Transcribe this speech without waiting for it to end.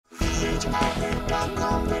Good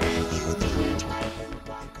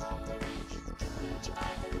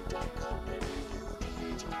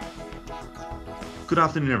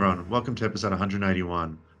afternoon, everyone. Welcome to episode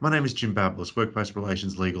 181. My name is Jim Bablis, Workplace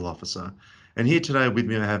Relations Legal Officer. And here today with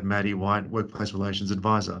me I have Maddie White, Workplace Relations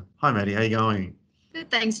Advisor. Hi, Maddie. How are you going?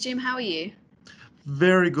 Good, thanks, Jim. How are you?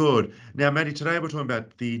 Very good. Now, Maddie, today we're talking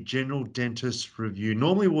about the General Dentist Review.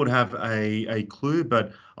 Normally we would have a clue,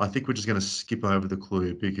 but I think we're just going to skip over the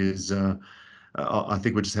clue because I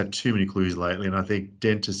think we just had too many clues lately. And I think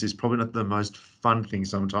dentist is probably not the most fun thing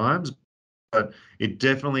sometimes, but it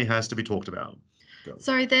definitely has to be talked about.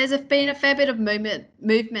 So there's been a fair bit of movement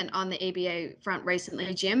on the EBA front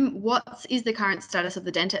recently, Jim. What is the current status of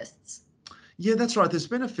the dentists? Yeah, that's right. There's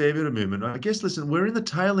been a fair bit of movement. I guess, listen, we're in the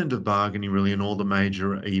tail end of bargaining really in all the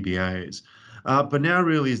major EBAs. But now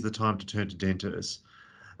really is the time to turn to dentists.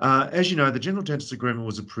 As you know, the General Dentist Agreement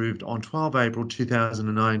was approved on 12 April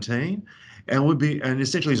 2019 and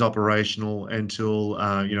essentially is operational until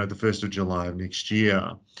the 1st of July of next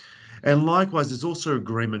year. And likewise, there's also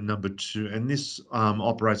agreement number 2, and this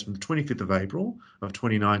operates from the 25th of April of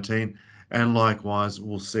 2019, and likewise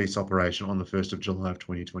will cease operation on the 1st of July of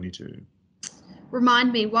 2022.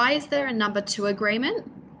 Remind me, why is there a number 2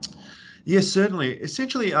 agreement? Yes, certainly.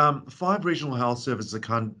 Essentially, 5 regional health services are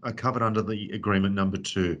covered under the agreement number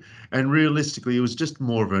 2, and realistically, it was just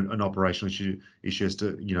more of an operational issue as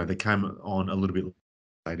to they came on a little bit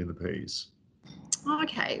late in the piece.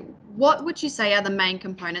 Okay, what would you say are the main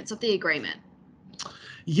components of the agreement?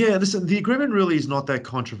 Yeah, listen, the agreement really is not that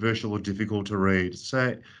controversial or difficult to read.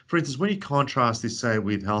 So, for instance, when you contrast this, say,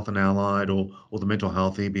 with Health and Allied or the mental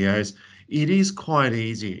health EBAs, it is quite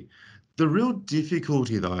easy. The real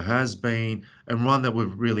difficulty, though, has been, and one that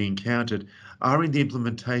we've really encountered, are in the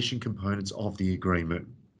implementation components of the agreement.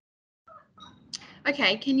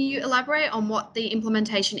 Okay, can you elaborate on what the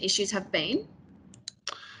implementation issues have been?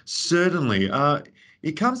 Certainly.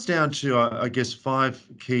 It comes down to, I guess, 5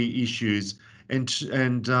 key issues, and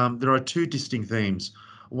there are 2 distinct themes.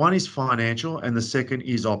 One is financial, and the second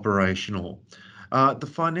is operational. The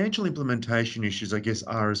financial implementation issues, I guess,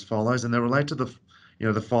 are as follows, and they relate to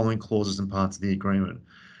the following clauses and parts of the agreement.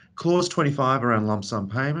 Clause 25 around lump sum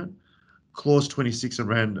payment, Clause 26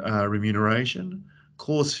 around remuneration,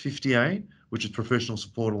 Clause 58, which is professional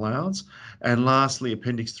support allowance, and lastly,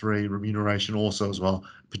 Appendix 3, remuneration also as well,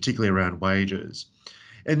 particularly around wages.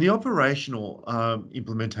 And the operational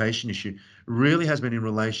implementation issue really has been in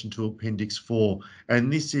relation to Appendix 4,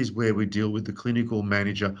 and this is where we deal with the clinical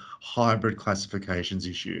manager hybrid classifications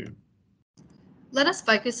issue. Let us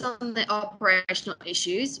focus on the operational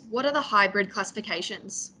issues. What are the hybrid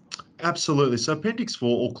classifications? Absolutely. So Appendix 4,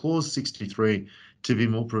 or Clause 63, to be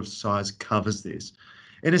more precise, covers this.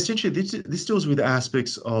 And essentially, this deals with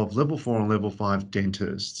aspects of Level 4 and Level 5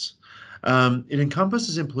 dentists. It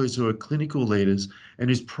encompasses employees who are clinical leaders and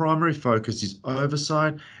whose primary focus is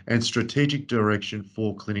oversight and strategic direction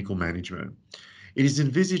for clinical management. It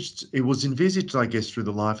was envisaged, I guess, through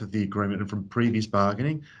the life of the agreement and from previous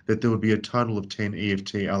bargaining that there would be a total of 10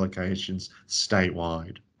 EFT allocations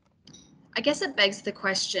statewide. I guess it begs the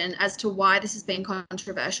question as to why this has been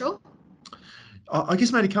controversial. I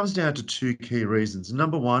guess, mate, it comes down to 2 key reasons.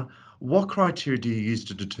 Number one, what criteria do you use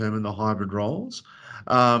to determine the hybrid roles?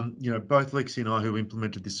 Both Lexi and I, who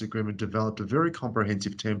implemented this agreement, developed a very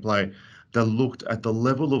comprehensive template that looked at the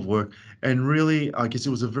level of work, and really, I guess it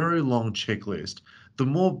was a very long checklist. The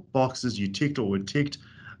more boxes you ticked or were ticked,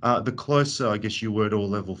 the closer, I guess, you were to a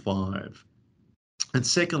level 5. And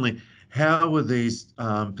secondly, how were these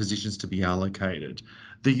positions to be allocated?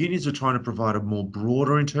 The unions are trying to provide a more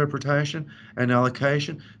broader interpretation and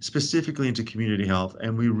allocation, specifically into community health,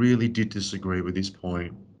 and we really did disagree with this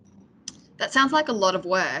point. That sounds like a lot of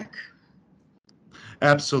work.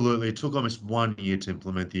 Absolutely. It took almost 1 year to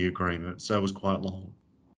implement the agreement, so it was quite long.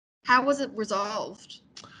 How was it resolved?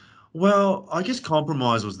 Well, I guess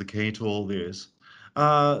compromise was the key to all this.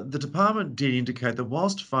 The department did indicate that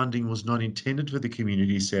whilst funding was not intended for the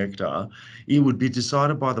community sector, it would be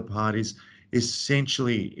decided by the parties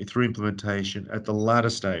essentially through implementation at the latter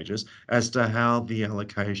stages as to how the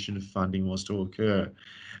allocation of funding was to occur.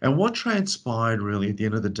 And what transpired really at the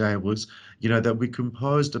end of the day was, that we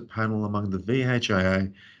composed a panel among the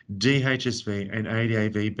VHIA, DHSV and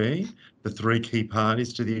ADAVB, the 3 key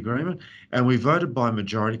parties to the agreement, and we voted by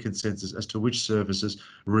majority consensus as to which services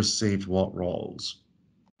received what roles.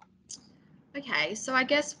 Okay, so I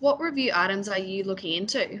guess what review items are you looking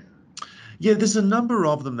into? Yeah, there's a number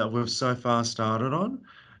of them that we've so far started on,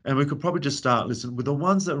 and we could probably just start listening with the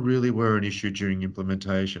ones that really were an issue during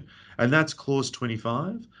implementation. And that's Clause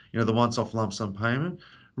 25, the once-off lump sum payment.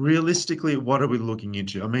 realistically, what are we looking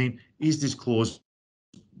into? I mean, is this clause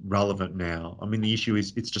relevant now? I mean, the issue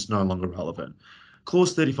is it's just no longer relevant.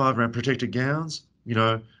 Clause 35 around protected gowns,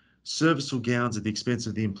 serviceable gowns at the expense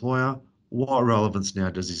of the employer. What relevance now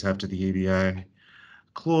does this have to the EBA?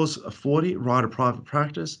 Clause 40, right of private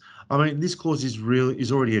practice. I mean, this clause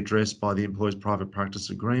is already addressed by the employer's private practice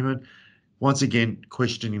agreement. Once again,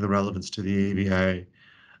 questioning the relevance to the EBA.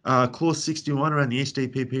 Clause 61 around the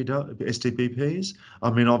STPPs.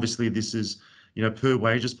 I mean, obviously this is, per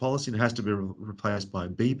wages policy and has to be replaced by a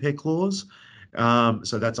BPEC clause.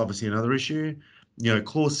 So that's obviously another issue.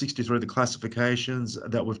 Clause 63, the classifications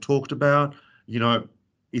that we've talked about,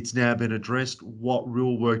 it's now been addressed. What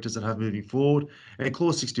real work does it have moving forward? And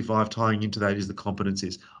clause 65 tying into that is the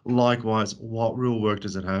competencies. Likewise, what real work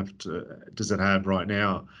does it have right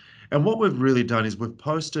now? And what we've really done is we've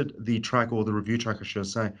posted the track, or the review track, I should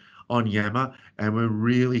say, on Yammer, and we're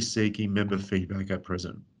really seeking member feedback at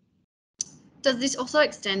present. Does this also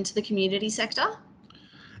extend to the community sector?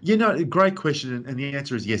 Great question, and the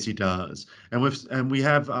answer is yes, it does. And we're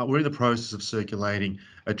in the process of circulating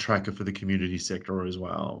a tracker for the community sector as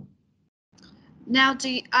well. Now,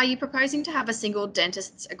 are you proposing to have a single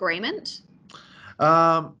dentist's agreement?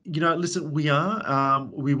 Listen, we are.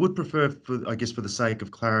 We would prefer, for the sake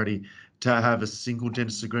of clarity, to have a single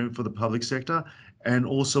dentist agreement for the public sector, and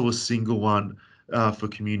also a single one for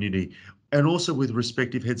community, and also with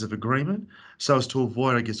respective heads of agreement, so as to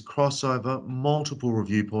avoid, crossover, multiple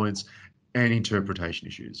review points, and interpretation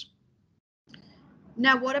issues.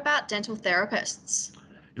 Now, what about dental therapists?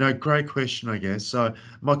 Great question, I guess. So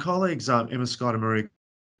my colleagues, Emma Scott and Maria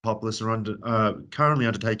Popoulos, are currently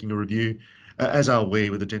undertaking a review, as are we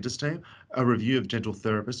with the dentist team, a review of dental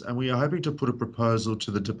therapists, and we are hoping to put a proposal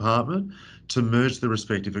to the department to merge the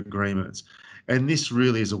respective agreements. And this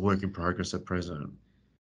really is a work in progress at present.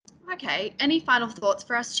 Okay, any final thoughts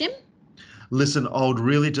for us, Jim? Listen, I would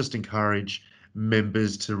really just encourage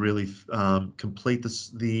members to really complete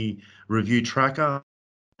the review tracker,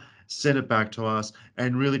 send it back to us,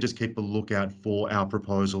 and really just keep a lookout for our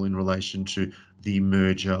proposal in relation to the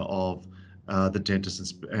merger of the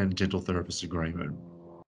dentist and dental therapist agreement.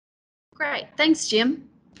 Great. Thanks, Jim.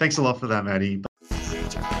 Thanks a lot for that, Maddie.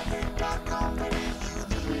 Future